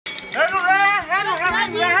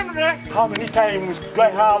How many times do I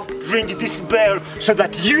have to ring this bell so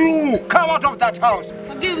that you come out of that house?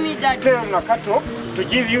 Give me that. Tell Nakato to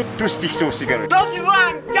give you 2 sticks of cigarette. Don't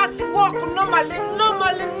run, just walk normally.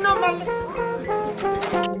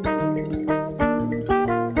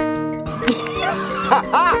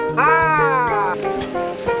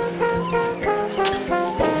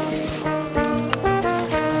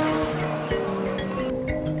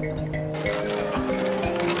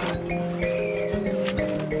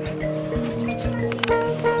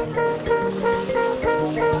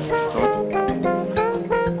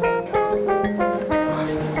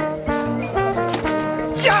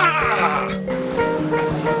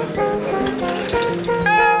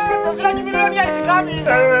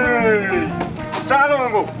 Hey!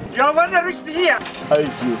 Salongo, you have already reached here. How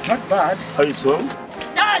is you? Not bad. How is home?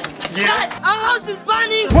 Dad! Yeah. Dad! Our house is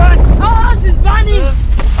burning! What? Our house is burning!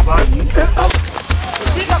 Burning?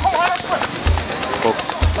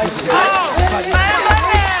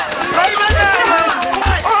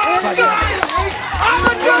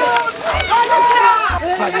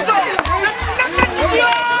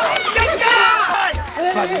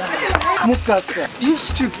 Mukasa, do you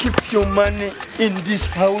still keep your money in this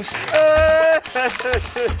house?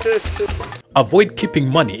 Avoid keeping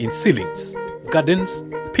money in ceilings, gardens,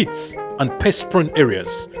 pits, and pest-prone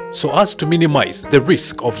areas so as to minimize the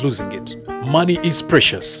risk of losing it. Money is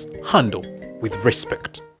precious. Handle with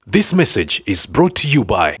respect. This message is brought to you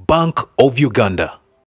by Bank of Uganda.